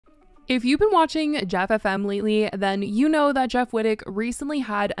If you've been watching Jeff FM lately, then you know that Jeff Wittek recently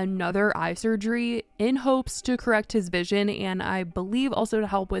had another eye surgery in hopes to correct his vision and I believe also to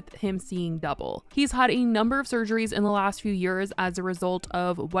help with him seeing double. He's had a number of surgeries in the last few years as a result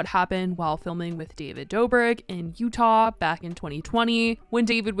of what happened while filming with David Dobrik in Utah back in 2020 when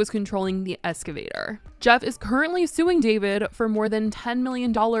David was controlling the excavator. Jeff is currently suing David for more than $10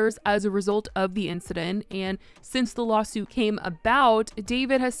 million as a result of the incident, and since the lawsuit came about,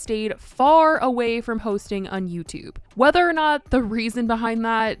 David has stayed far away from posting on YouTube. Whether or not the reason behind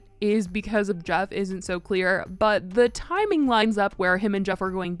that is because of Jeff isn't so clear, but the timing lines up where him and Jeff were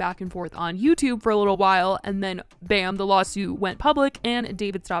going back and forth on YouTube for a little while, and then bam, the lawsuit went public and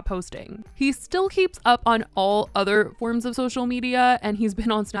David stopped posting. He still keeps up on all other forms of social media, and he's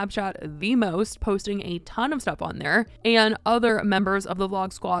been on Snapchat the most, posting a ton of stuff on there, and other members of the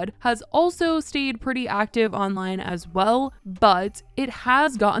vlog squad has also stayed pretty active online as well, but it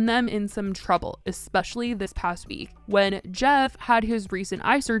has gotten them in some trouble, especially this past week. When Jeff had his recent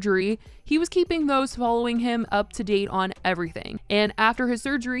eye surgery, he was keeping those following him up to date on everything. And after his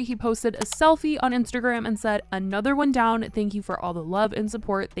surgery, he posted a selfie on Instagram and said, "Another one down. Thank you for all the love and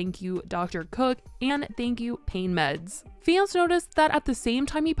support. Thank you, Dr. Cook, and thank you, Pain Meds." Fans noticed that at the same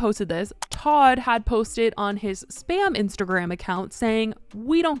time he posted this, Todd had posted on his spam Instagram account saying,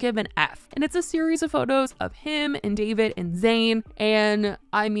 "We don't give an F." And it's a series of photos of him and David and Zayn. And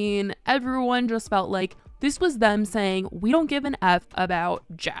I mean, everyone just felt like this was them saying, "We don't give an F about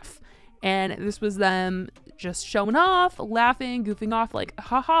Jeff." And this was them just showing off, laughing, goofing off like,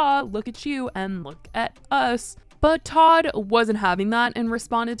 haha, look at you and look at us. But Todd wasn't having that and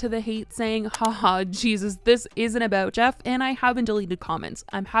responded to the hate saying, "Haha, Jesus, this isn't about Jeff and I haven't deleted comments.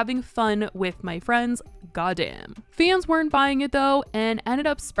 I'm having fun with my friends, goddamn." Fans weren't buying it though and ended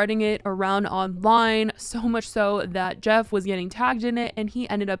up spreading it around online, so much so that Jeff was getting tagged in it and he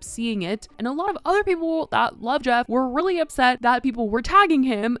ended up seeing it. And a lot of other people that love Jeff were really upset that people were tagging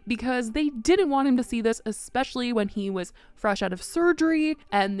him because they didn't want him to see this, especially when he was fresh out of surgery,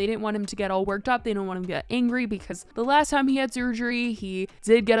 and they didn't want him to get all worked up. They didn't want him to get angry because the last time he had surgery, he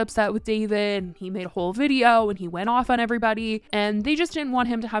did get upset with David and he made a whole video and he went off on everybody, and they just didn't want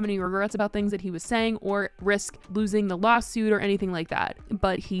him to have any regrets about things that he was saying or risk losing the lawsuit or anything like that.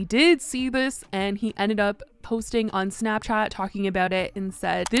 But he did see this and he ended up posting on Snapchat talking about it and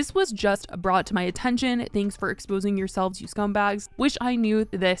said, "This was just brought to my attention. Thanks for exposing yourselves, you scumbags. Wish I knew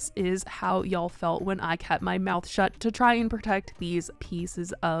this is how y'all felt when I kept my mouth shut to try and protect these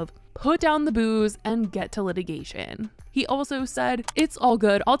pieces of put down the booze and get to litigation." He also said, "It's all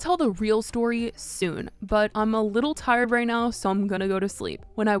good. I'll tell the real story soon, but I'm a little tired right now, so I'm gonna go to sleep.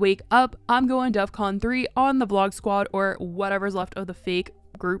 When I wake up, I'm going DEFCON 3 on the vlog squad or whatever's left of the fake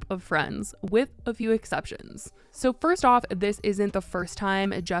group of friends, with a few exceptions." So first off, this isn't the first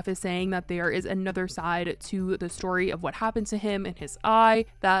time Jeff is saying that there is another side to the story of what happened to him in his eye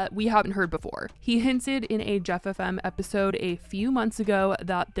that we haven't heard before. He hinted in a Jeff FM episode a few months ago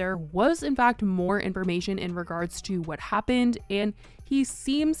that there was in fact more information in regards to what happened, and he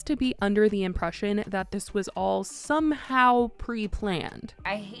seems to be under the impression that this was all somehow pre-planned.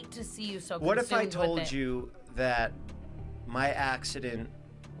 I hate to see you so What if I consumed told with it. you that my accident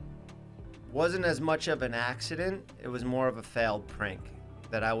wasn't as much of an accident, it was more of a failed prank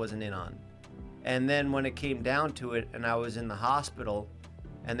that I wasn't in on? And then when it came down to it and I was in the hospital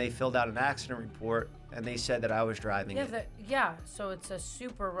and they filled out an accident report and they said that I was driving it. Yeah, so it's a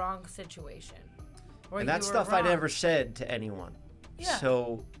super wrong situation. And that's stuff I never said to anyone. Yeah.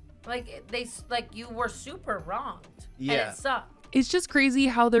 So like you were super wronged. Yeah. And it sucked. It's just crazy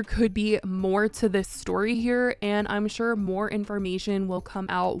how there could be more to this story here, and I'm sure more information will come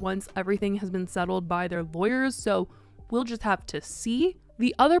out once everything has been settled by their lawyers, so we'll just have to see.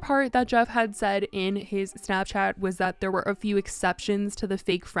 The other part that Jeff had said in his Snapchat was that there were a few exceptions to the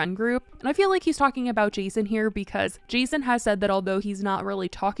fake friend group. And I feel like he's talking about Jason here because Jason has said that although he's not really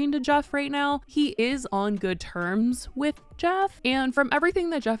talking to Jeff right now, he is on good terms with Jeff. And from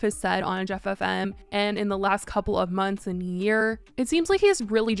everything that Jeff has said on Jeff FM and in the last couple of months and year, it seems like he's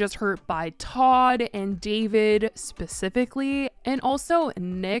really just hurt by Todd and David specifically, and also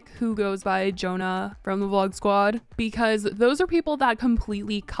Nick, who goes by Jonah from the vlog squad, because those are people that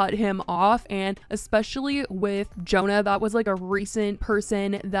completely cut him off. And especially with Jonah, that was like a recent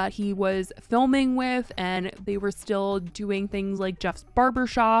person that he was filming with, and they were still doing things like Jeff's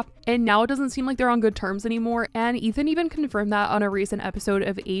barbershop, and now it doesn't seem like they're on good terms anymore. And Ethan even confirmed confirmed that on a recent episode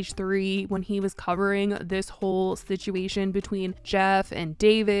of H3 when he was covering this whole situation between Jeff and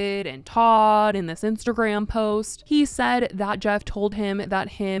David and Todd in this Instagram post. He said that Jeff told him that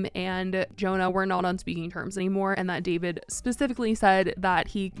him and Jonah were not on speaking terms anymore, and that David specifically said that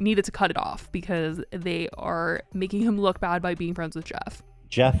he needed to cut it off because they are making him look bad by being friends with Jeff.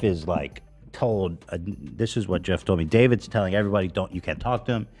 Jeff is like told, this is what Jeff told me. David's telling everybody, you can't talk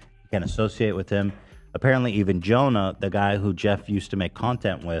to him, you can't associate with him. Apparently even Jonah, the guy who Jeff used to make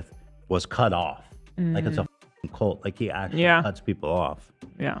content with, was cut off. Like it's a cult. Like he actually cuts people off.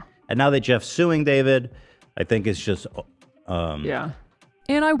 Yeah. And now that Jeff's suing David, I think it's just yeah.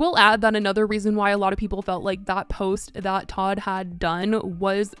 And I will add that another reason why a lot of people felt like that post that Todd had done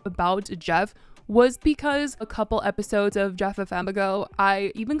was about Jeff was because a couple episodes of Jeff FM ago,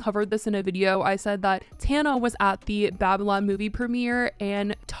 I even covered this in a video. I said that Tana was at the Babylon movie premiere,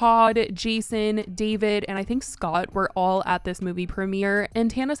 and Todd, Jason, David, and I think Scott were all at this movie premiere. And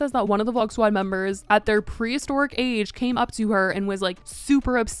Tana says that one of the Vlog Squad members at their prehistoric age came up to her and was like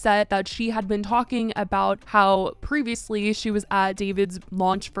super upset that she had been talking about how previously she was at David's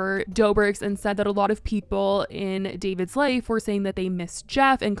launch for Dobrik's and said that a lot of people in David's life were saying that they missed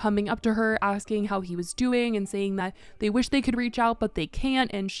Jeff and coming up to her asking how he was doing and saying that they wish they could reach out but they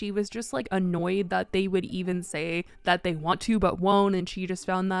can't, and she was just like annoyed that they would even say that they want to but won't, and she just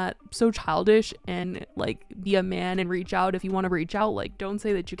found that so childish. And like, be a man and reach out if you want to reach out, like don't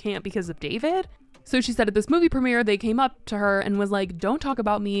say that you can't because of David. So she said at this movie premiere they came up to her and was like, don't talk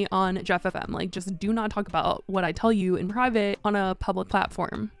about me on Jeff FM, like just do not talk about what I tell you in private on a public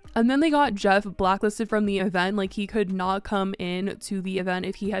platform. And then they got Jeff blacklisted from the event. Like he could not come in to the event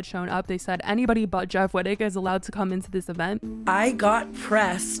if he had shown up. They said anybody but Jeff Wittek is allowed to come into this event. I got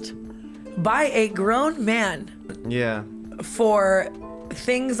pressed by a grown man. Yeah. For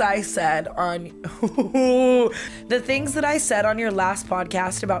things I said on the things that I said on your last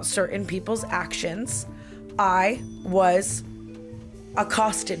podcast about certain people's actions. I was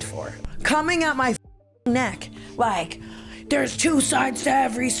accosted for coming at my neck like, there's two sides to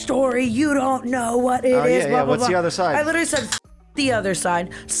every story. You don't know what it is. Blah, blah, What's blah. the other side? I literally said, the other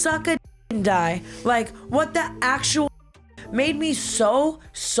side. Suck a and die. Like, what the actual made me so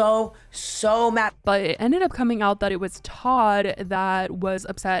mad. But it ended up coming out that it was Todd that was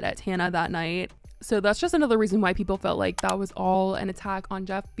upset at Tana that night. So that's just another reason why people felt like that was all an attack on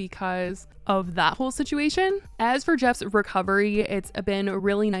Jeff because of that whole situation. As for Jeff's recovery, it's been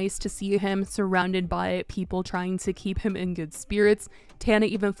really nice to see him surrounded by people trying to keep him in good spirits. Tana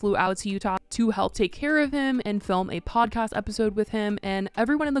even flew out to Utah to help take care of him and film a podcast episode with him, and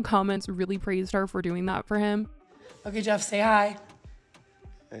everyone in the comments really praised her for doing that for him. Okay, Jeff, say hi.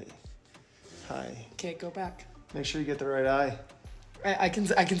 Hey. Hi. Okay, go back. Make sure you get the right eye. I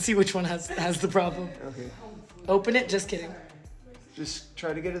can see which one has the problem. Okay. Open it. Just kidding. Just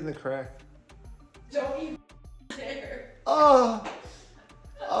try to get it in the crack. Don't even dare. Oh.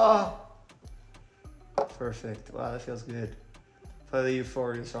 Perfect. Wow, that feels good. Play the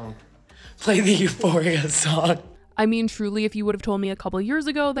Euphoria song. Play the Euphoria song. I mean, truly, if you would have told me a couple years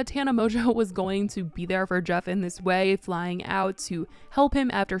ago that Tana Mojo was going to be there for Jeff in this way, flying out to help him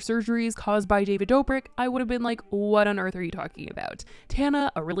after surgeries caused by David Dobrik, I would have been like, what on earth are you talking about?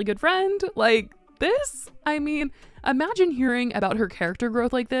 Tana, a really good friend? Like this? I mean, imagine hearing about her character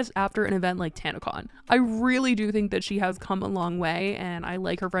growth like this after an event like TanaCon. I really do think that she has come a long way, and I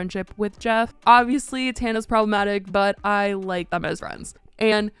like her friendship with Jeff. Obviously, Tana's problematic, but I like them as friends.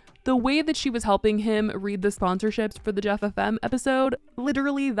 And the way that she was helping him read the sponsorships for the Jeff FM episode,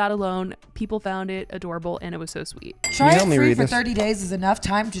 literally that alone, people found it adorable and it was so sweet. Try it free for 30 days is enough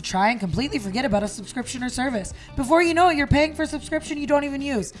time to try and completely forget about a subscription or service. Before you know it, you're paying for a subscription you don't even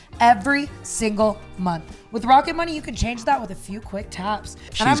use every single month. With Rocket Money, you can change that with a few quick taps.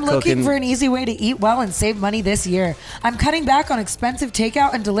 And I'm looking for an easy way to eat well and save money this year. I'm cutting back on expensive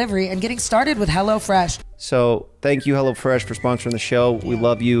takeout and delivery and getting started with HelloFresh. So thank you, HelloFresh, for sponsoring the show. We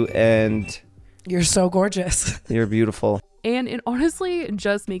love you, and You're so gorgeous. you're beautiful. And it honestly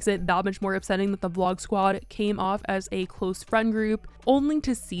just makes it that much more upsetting that the Vlog Squad came off as a close friend group, only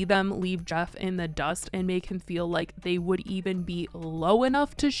to see them leave Jeff in the dust and make him feel like they would even be low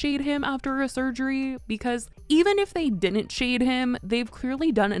enough to shade him after a surgery. Because even if they didn't shade him, they've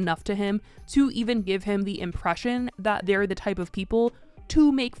clearly done enough to him to even give him the impression that they're the type of people to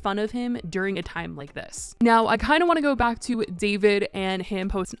make fun of him during a time like this. Now, I kind of want to go back to David and him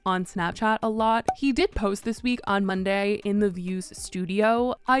posting on Snapchat a lot. He did post this week on Monday in the Views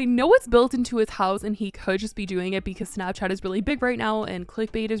studio. I know it's built into his house and he could just be doing it because Snapchat is really big right now and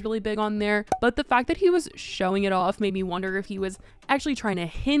clickbait is really big on there. But the fact that he was showing it off made me wonder if he was actually trying to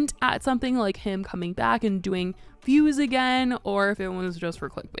hint at something like him coming back and doing views again or if it was just for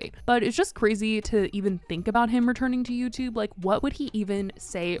clickbait. But it's just crazy to even think about him returning to YouTube. Like, what would he even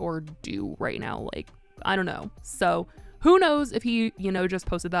say or do right now? Like, I don't know. So who knows if he, you know, just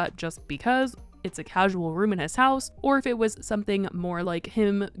posted that just because it's a casual room in his house, or if it was something more like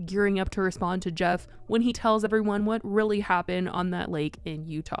him gearing up to respond to Jeff when he tells everyone what really happened on that lake in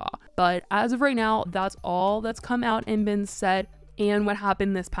Utah. But as of right now, that's all that's come out and been said and what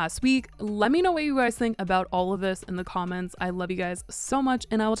happened this past week. Let me know what you guys think about all of this in the comments. I love you guys so much,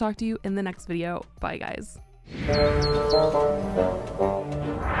 and I will talk to you in the next video. Bye, guys.